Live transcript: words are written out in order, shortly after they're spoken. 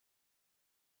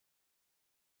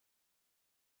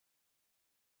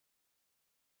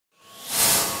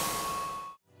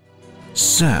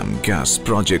SAM Gas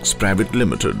Projects Private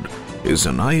Limited is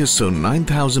an ISO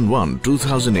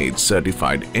 9001-2008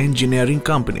 certified engineering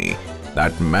company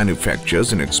that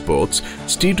manufactures and exports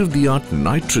state-of-the-art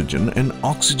nitrogen and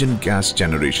oxygen gas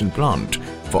generation plant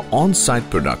for on-site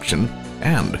production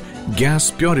and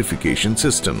gas purification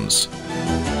systems.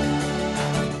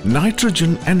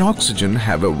 Nitrogen and oxygen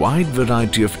have a wide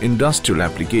variety of industrial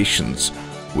applications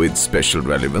with special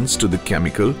relevance to the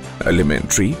chemical,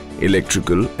 elementary,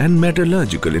 electrical and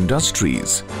metallurgical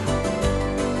industries.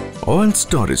 Oil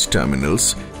storage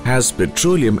terminals has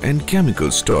petroleum and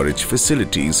chemical storage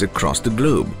facilities across the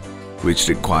globe which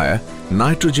require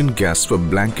nitrogen gas for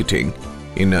blanketing,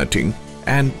 inerting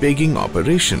and pegging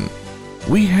operation.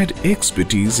 We had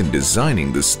expertise in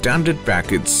designing the standard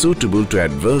package suitable to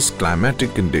adverse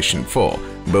climatic condition for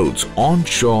both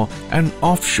onshore and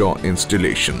offshore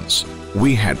installations.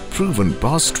 We had proven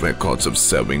past records of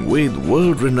serving with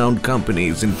world-renowned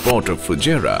companies in Port of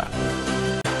Fujairah,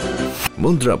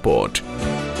 Mundra Port,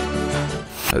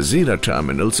 Hazira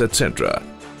terminals, etc.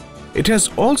 It has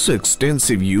also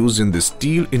extensive use in the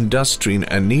steel industry in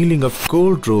annealing of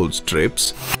cold rolled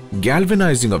strips,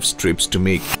 galvanizing of strips to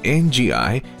make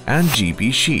NGI and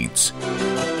GP sheets.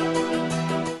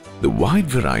 The wide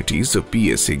varieties of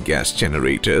PSA gas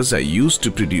generators are used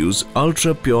to produce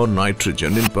ultra-pure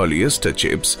nitrogen in polyester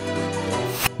chips,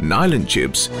 nylon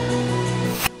chips,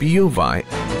 POY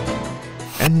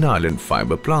and nylon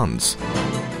fiber plants.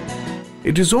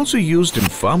 It is also used in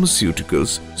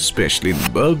pharmaceuticals, especially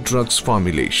in bulk drugs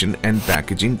formulation and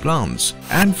packaging plants,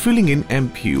 and filling in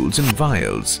ampoules and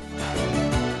vials.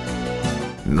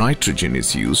 Nitrogen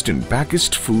is used in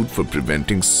packaged food for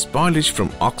preventing spoilage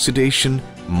from oxidation,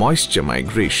 moisture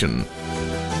migration.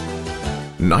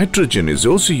 Nitrogen is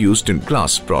also used in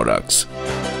glass products.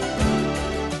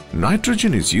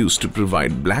 Nitrogen is used to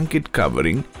provide blanket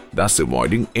covering, thus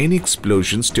avoiding any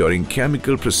explosions during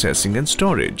chemical processing and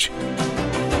storage.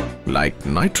 Like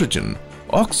nitrogen,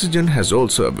 oxygen has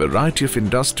also a variety of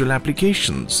industrial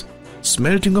applications.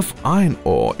 Smelting of iron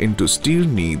ore into steel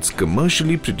needs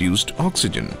commercially produced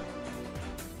oxygen.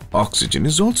 Oxygen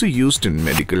is also used in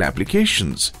medical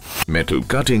applications, metal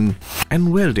cutting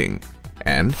and welding,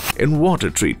 and in water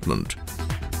treatment.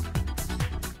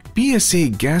 PSA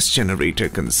gas generator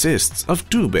consists of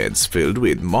two beds filled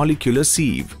with molecular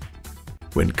sieve.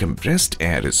 When compressed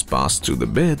air is passed through the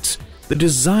beds, the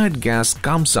desired gas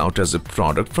comes out as a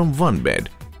product from one bed,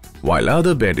 while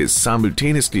other bed is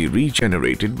simultaneously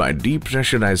regenerated by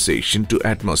depressurization to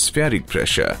atmospheric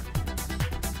pressure.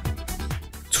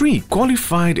 Three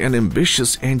qualified and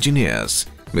ambitious engineers,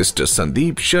 Mr.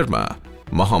 Sandeep Sharma,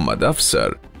 Mohammad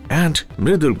Afsar and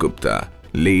Mridul Gupta,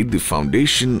 laid the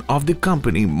foundation of the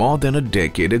company more than a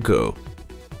decade ago.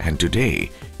 And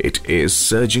today, it is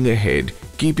surging ahead,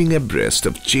 keeping abreast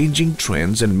of changing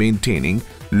trends and maintaining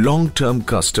long-term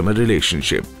customer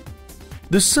relationship.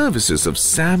 The services of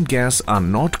SAM Gas are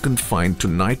not confined to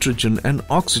nitrogen and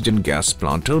oxygen gas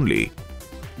plant only.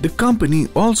 The company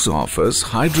also offers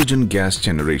hydrogen gas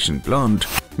generation plant,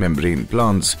 membrane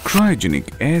plants,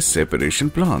 cryogenic air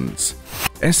separation plants,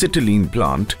 acetylene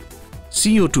plant,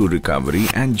 CO2 recovery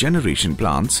and generation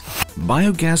plants,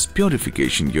 biogas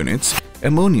purification units,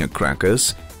 ammonia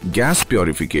crackers, gas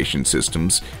purification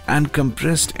systems and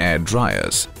compressed air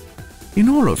dryers. In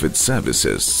all of its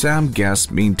services, SAM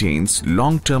Gas maintains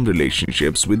long-term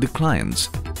relationships with the clients.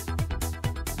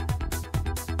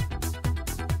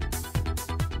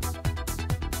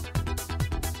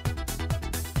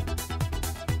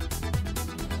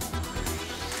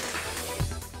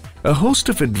 A host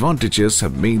of advantages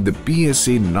have made the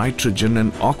PSA nitrogen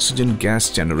and oxygen gas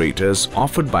generators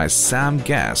offered by SAM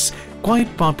Gas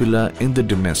quite popular in the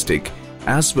domestic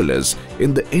as well as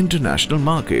in the international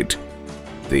market.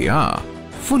 They are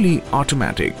fully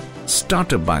automatic,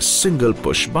 startup by single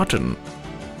push button.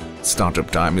 Startup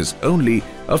time is only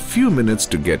a few minutes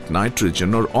to get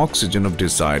nitrogen or oxygen of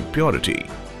desired purity.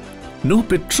 No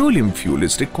petroleum fuel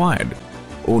is required.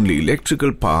 Only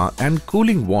electrical power and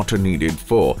cooling water needed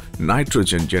for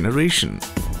nitrogen generation.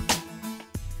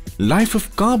 Life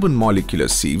of carbon molecular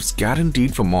sieves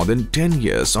guaranteed for more than 10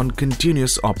 years on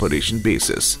continuous operation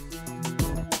basis.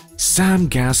 SAM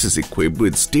Gas is equipped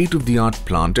with state-of-the-art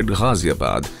plant at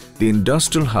Ghaziabad, the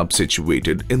industrial hub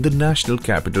situated in the National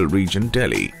Capital Region,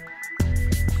 Delhi.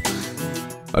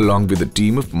 Along with a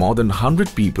team of more than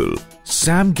 100 people,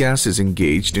 SAM Gas is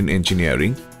engaged in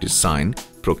engineering, design,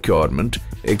 procurement,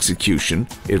 execution,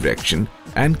 erection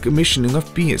and commissioning of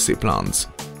PSA plants.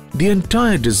 The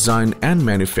entire design and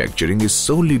manufacturing is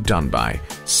solely done by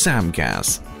SAM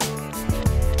Gas.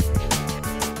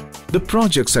 The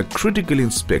projects are critically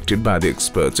inspected by the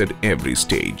experts at every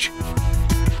stage.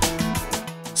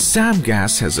 SAM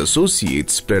Gas has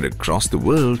associates spread across the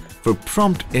world for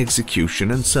prompt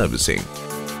execution and servicing.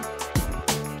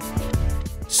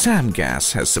 SAM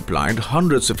Gas has supplied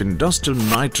hundreds of industrial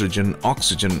nitrogen,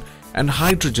 oxygen and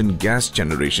hydrogen gas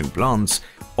generation plants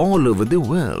all over the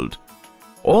world.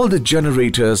 All the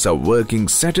generators are working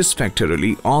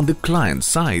satisfactorily on the client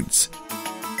sides.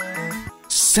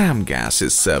 SAM Gas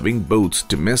is serving both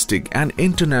domestic and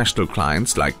international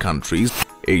clients like countries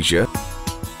Asia,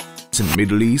 in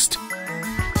Middle East,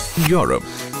 Europe,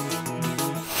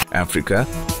 Africa.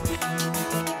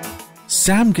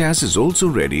 SAM Gas is also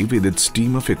ready with its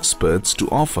team of experts to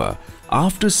offer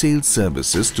after-sales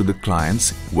services to the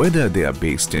clients whether they are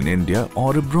based in India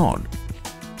or abroad.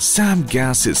 SAM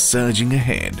Gas is surging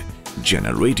ahead,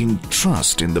 generating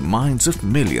trust in the minds of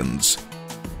millions.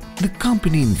 The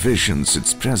company envisions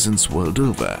its presence world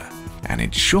over, and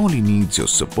it surely needs your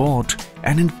support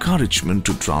and encouragement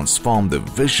to transform the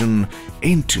vision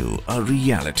into a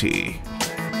reality.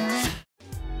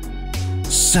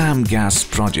 SAM Gas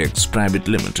Projects Private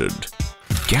Limited,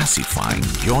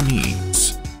 gasifying your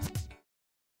needs.